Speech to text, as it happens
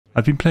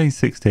I've been playing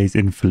 6 Days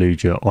in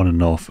Fallujah on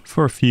and off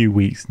for a few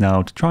weeks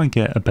now to try and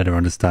get a better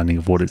understanding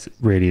of what it's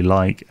really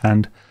like,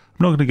 and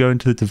I'm not going to go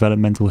into the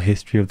developmental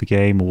history of the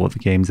game or what the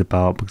game's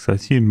about because I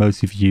assume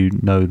most of you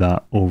know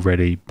that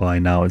already by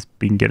now. It's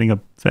been getting a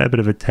fair bit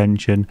of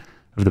attention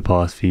over the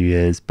past few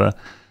years, but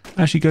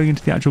actually going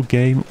into the actual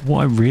game,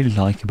 what I really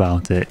like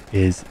about it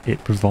is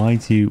it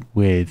provides you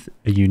with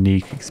a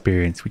unique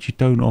experience which you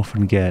don't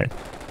often get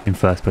in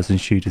first-person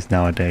shooters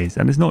nowadays.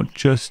 And it's not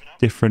just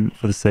different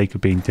for the sake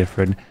of being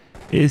different,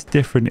 it is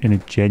different in a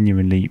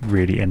genuinely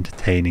really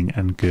entertaining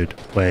and good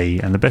way.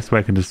 And the best way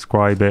I can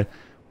describe it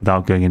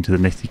without going into the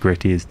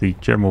nitty-gritty is the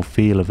general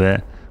feel of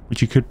it,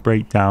 which you could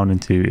break down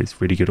into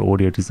its really good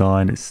audio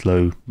design, its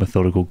slow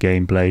methodical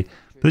gameplay,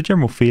 but the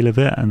general feel of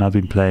it. And I've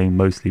been playing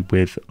mostly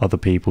with other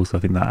people, so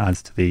I think that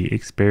adds to the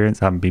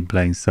experience. I haven't been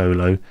playing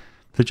solo.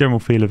 The general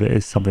feel of it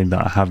is something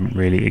that I haven't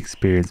really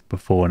experienced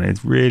before, and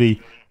it's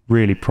really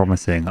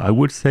promising. I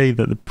would say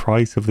that the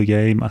price of the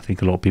game, I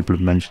think a lot of people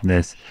have mentioned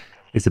this,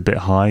 is a bit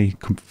high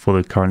for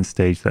the current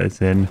stage that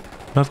it's in,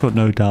 but I've got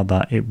no doubt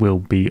that it will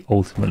be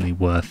ultimately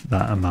worth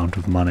that amount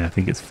of money. I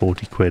think it's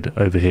 40 quid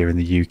over here in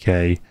the UK,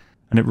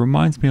 and it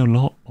reminds me a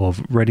lot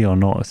of Ready or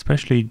Not,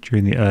 especially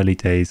during the early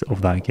days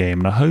of that game.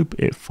 And I hope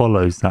it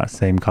follows that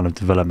same kind of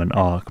development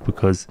arc,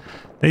 because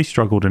they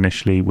struggled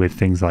initially with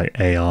things like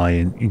AI,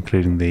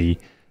 including the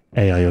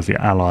AI of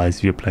your allies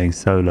if you're playing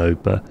solo,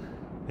 but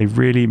they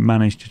really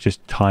managed to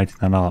just tighten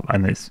that up,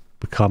 and it's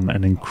become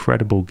an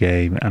incredible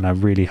game. And I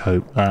really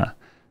hope that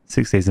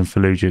 6 Days in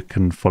Fallujah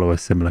can follow a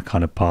similar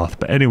kind of path.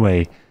 But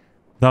anyway,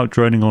 without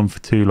droning on for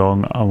too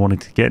long, I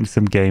wanted to get into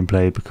some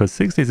gameplay, because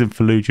 6 Days in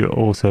Fallujah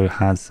also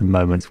has some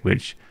moments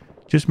which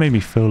just made me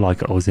feel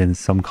like I was in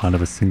some kind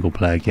of a single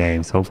player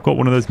game. So I've got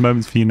one of those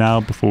moments for you now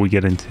before we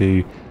get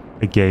into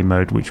a game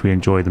mode which we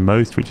enjoy the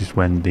most, which is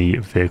when the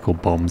vehicle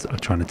bombs are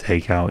trying to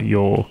take out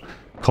your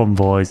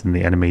convoys and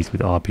the enemies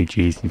with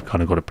RPGs. You've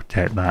kind of got to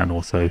protect that and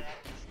also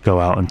go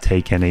out and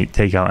take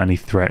out any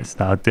threats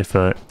that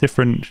are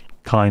different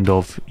kind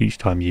of each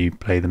time you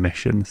play the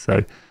mission.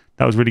 So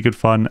that was really good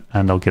fun,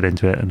 and I'll get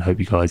into it and hope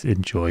you guys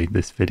enjoy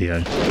this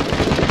video.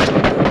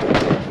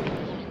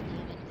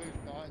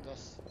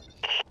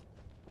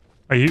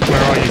 Where are you,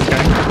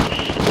 Skank?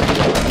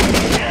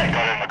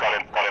 Yeah,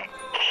 got him.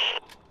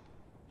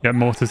 Yeah,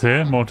 mortars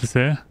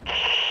here.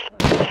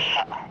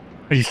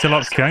 Are you still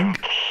up, Skank?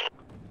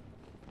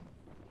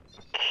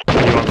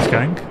 Are you up,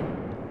 Skank?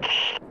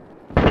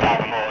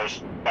 Down the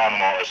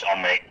mortars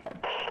on me.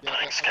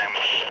 Thanks, Skank.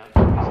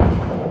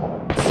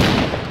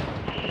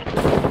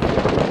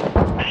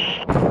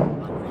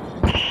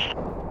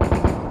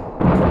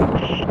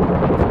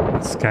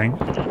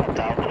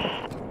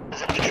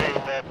 There's a tree in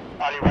the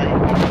alleyway.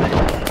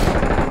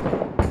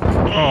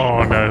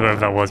 Oh no, whoever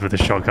that was with the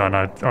shotgun,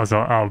 I was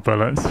out of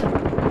bullets.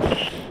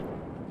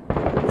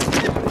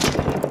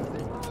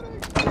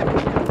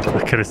 I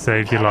could have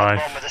saved your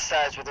life. With the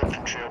stairs with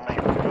infantry on me.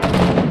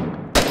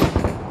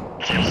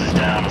 James is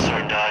down, I saw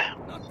him die.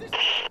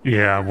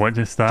 Yeah, I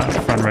witnessed that.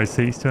 Front row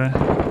seats to it.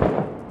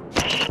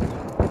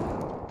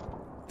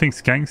 I think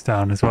Skank's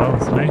down as well,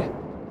 isn't he?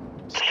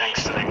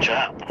 Skank's still in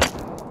chat.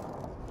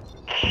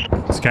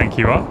 Skank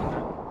you up?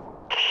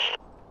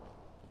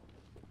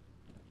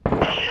 Oh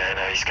yeah,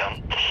 no, he's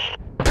gone.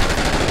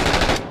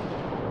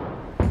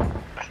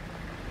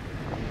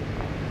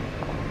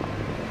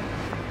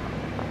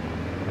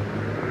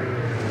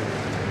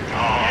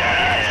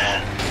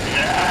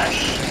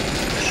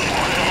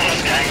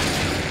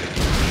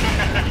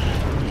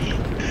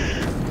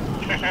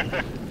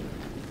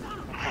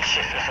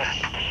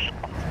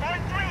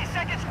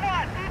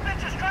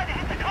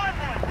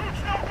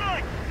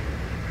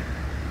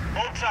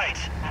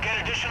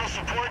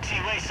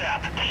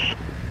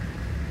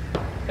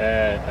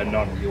 And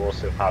none, you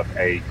also have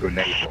a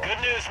grenade launcher.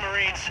 Good news,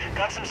 Marines.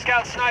 Got some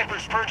scout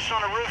snipers perched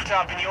on a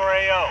rooftop in your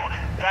AO.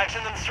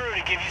 Patching them through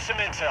to give you some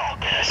intel.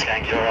 Yeah,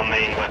 Skank, you're our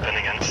main weapon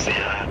against the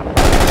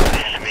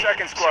enemy.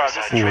 Second squad,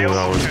 this is Ooh, Trail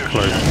that was 2.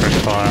 close to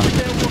fire.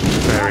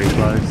 Very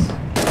close.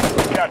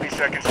 Copy,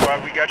 second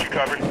squad. We got you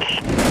covered.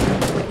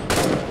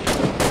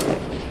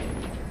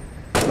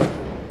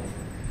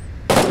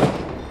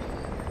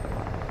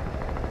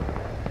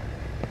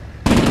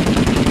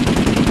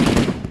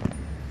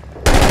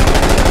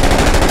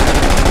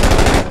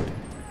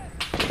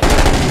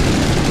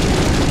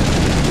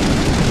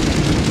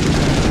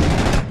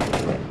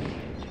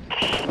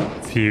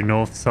 Few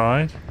north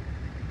side.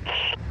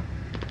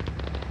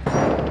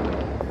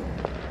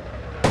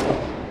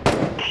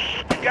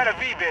 We've got a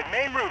V-bid,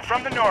 main route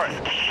from the north.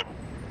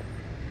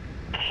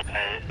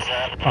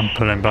 I'm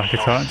pulling back a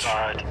touch.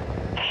 Side.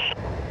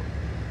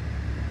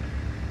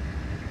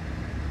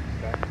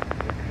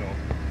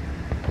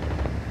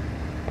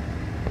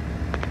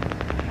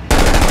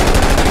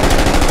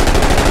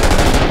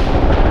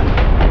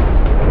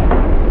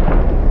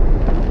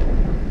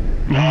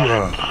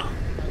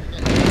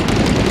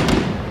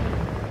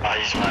 I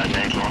use my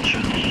nade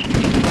launcher. 3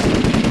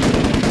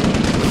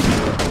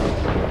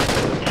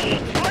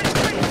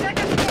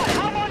 seconds,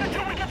 how long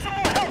until we get some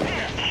more help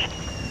here?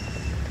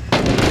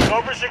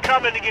 Cobras are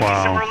coming to give give you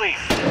some Wow.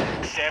 relief.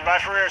 Stand by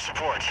for air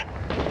support.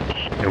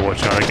 Yeah,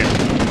 watch out, get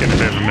a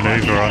bit of a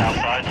maneuver on.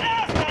 Outside.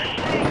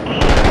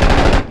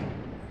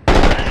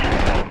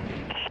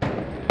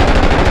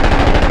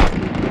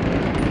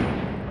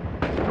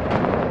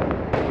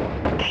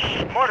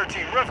 Mortar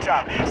team,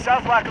 rooftop,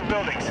 south block of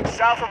buildings,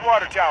 south of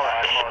water tower.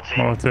 Alright, team.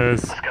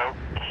 Mortars. Let's go.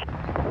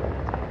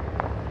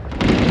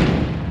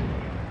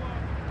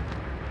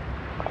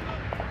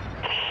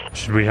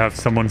 Should we have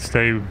someone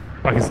stay?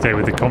 I can stay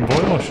with the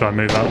convoy, or should I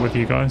move out with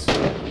you guys? Let's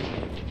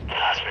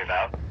move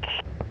out.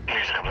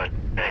 Use a couple of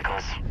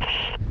vehicles.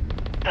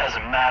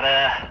 Doesn't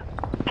matter.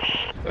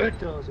 It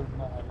doesn't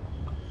matter.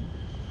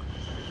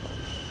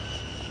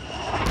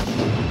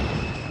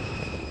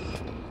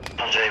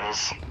 On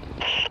Jables.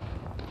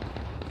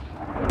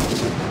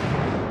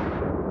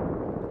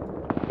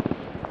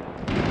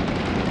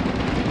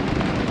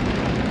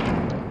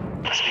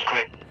 Let's be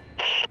quick.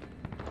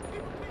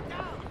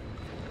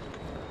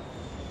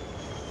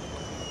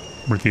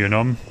 Reviewing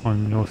on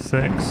your 6.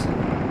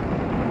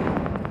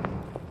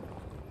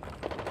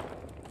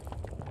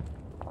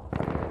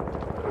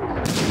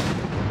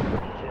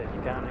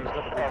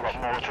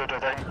 Mortared, I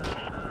think.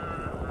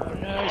 Oh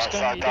no, it's Right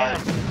going side you down.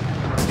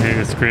 Hear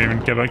the screaming.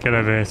 Get over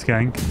here,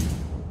 skank.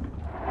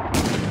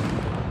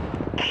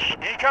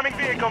 Incoming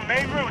vehicle,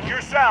 main route,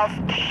 you're south.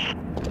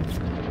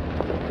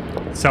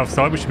 South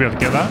side, we should be able to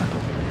get that.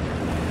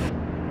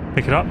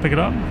 Pick it up, pick it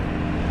up.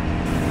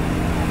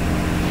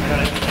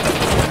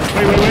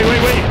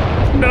 Wait.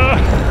 No!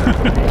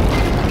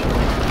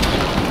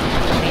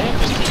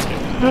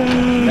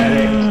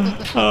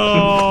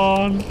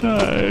 Oh no.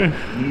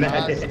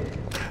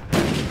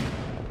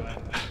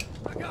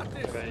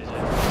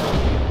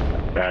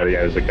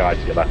 There's a guy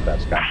to your left there,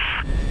 Scan.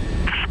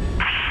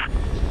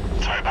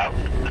 Sorry about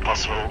the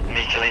possible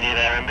me killing you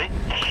there, MB.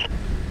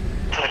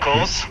 For the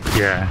cause.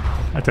 Yeah.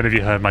 I don't know if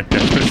you heard my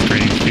desperate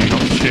screams. Do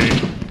not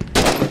shoot.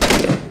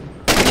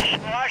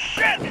 Ah,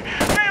 shit!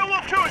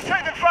 Beowulf 2 is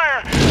taking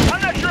fire!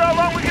 I'm not sure how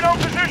long we can hold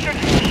position!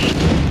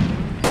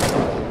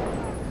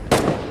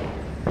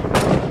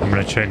 I'm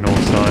gonna check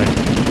north side.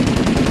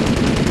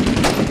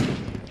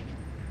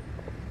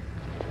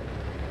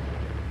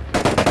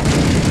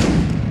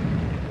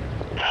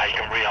 You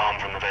can rearm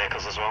from the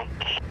vehicles as well.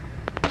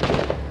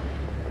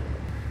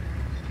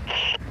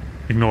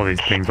 Ignore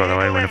these things, by the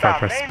way, when if I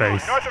press Main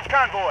route, space. north of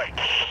Convoy.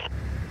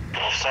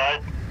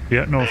 Offside.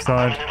 Yeah, north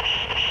side.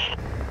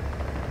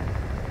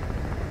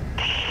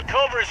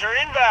 Cobras are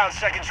inbound,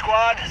 second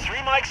squad. 3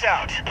 mics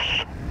out.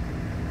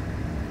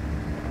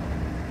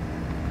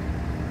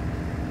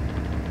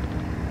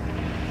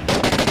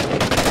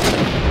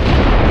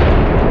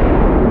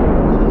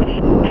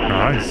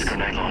 Nice.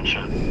 Grenade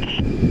launcher.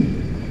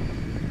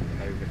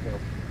 Overkill.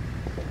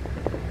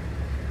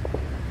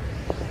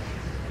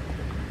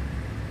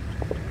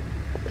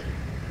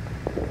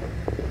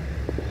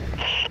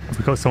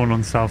 We've got someone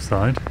on the south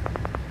side.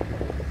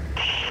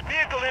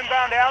 Vehicle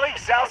inbound alley,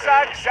 south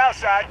side, south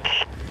side.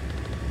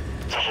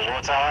 Top of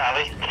water tower,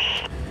 alley.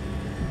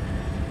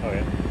 Oh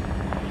yeah.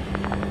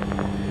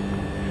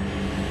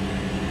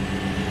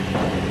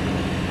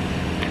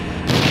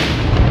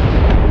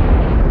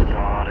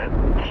 Got it.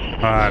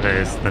 That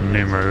is the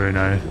numero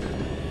uno.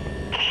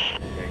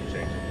 Game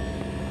changer.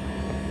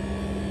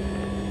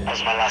 That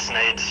was my last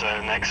nade,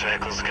 so next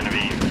vehicle's gonna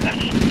be.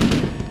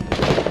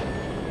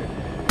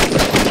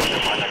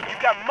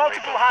 You've got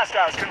multiple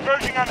hostiles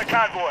converging on the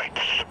convoy.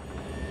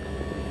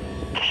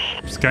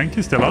 Skank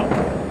is still up.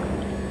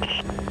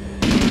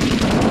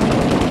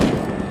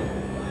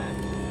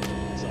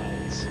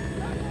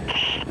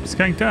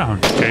 Skank down.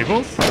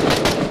 Cables. Turn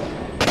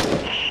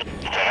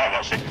out,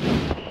 Mossy.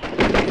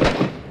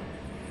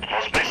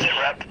 Moss, please sit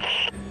rep.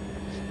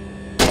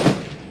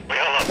 We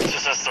all up,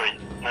 just us 3.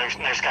 No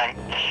skank.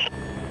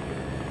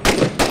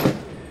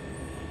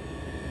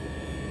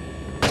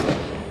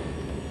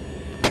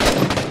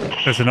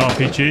 There's an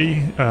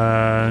RPG.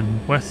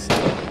 West.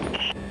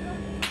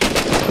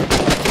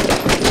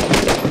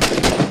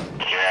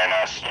 Yeah,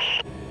 nice.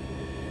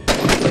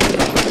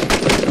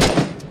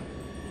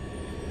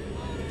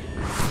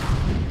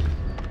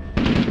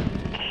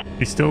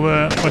 He's still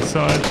there. West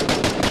side.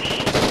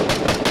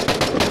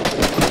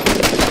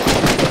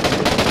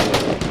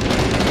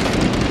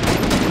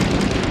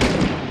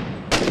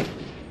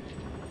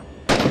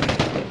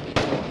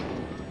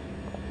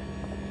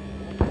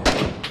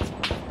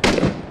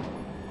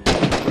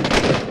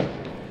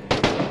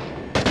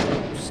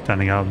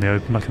 Standing out in the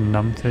open like a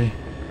numpty.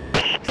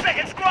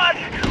 Second squad,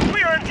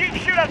 we are in deep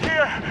shoot up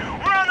here.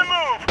 We're on the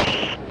move.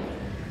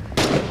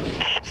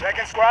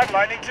 Second squad,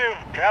 lightning 2.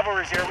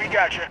 Cavalry's here, we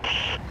got you.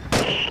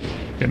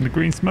 Getting the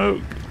green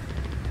smoke.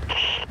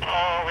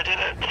 Oh, we did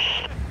it.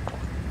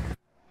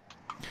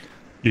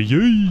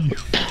 Yay!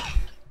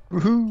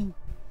 Woohoo!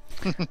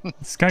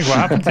 Skank, what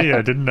happened to you?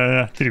 I didn't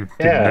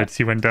notice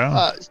you went down.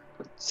 As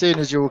soon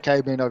as you all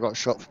came in, I got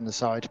shot from the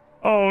side.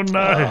 Oh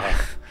no!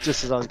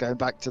 Just as I was going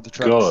back to the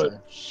truck. Good.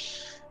 So.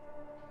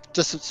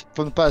 Just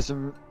from the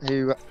person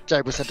who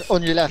Jable said,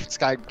 on your left,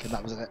 Skank, and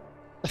that was it.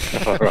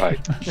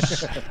 Alright.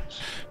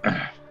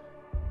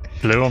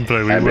 Blue on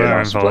blue, we Everyone were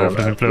else involved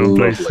in blew a blue on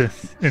blue Lovely.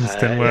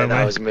 instant, Yeah, weren't that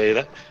we? was me.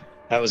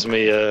 That was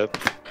me.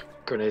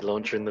 Grenade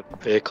launcher in the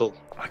vehicle.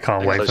 I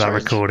can't at wait for close that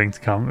range. recording to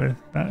come.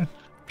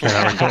 Play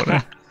that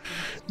recording.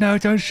 No,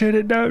 don't shoot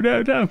it. No,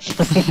 no, no.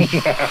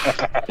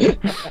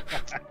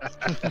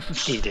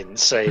 He didn't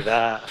say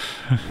that.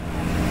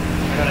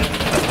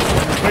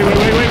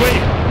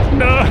 Wait.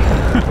 No.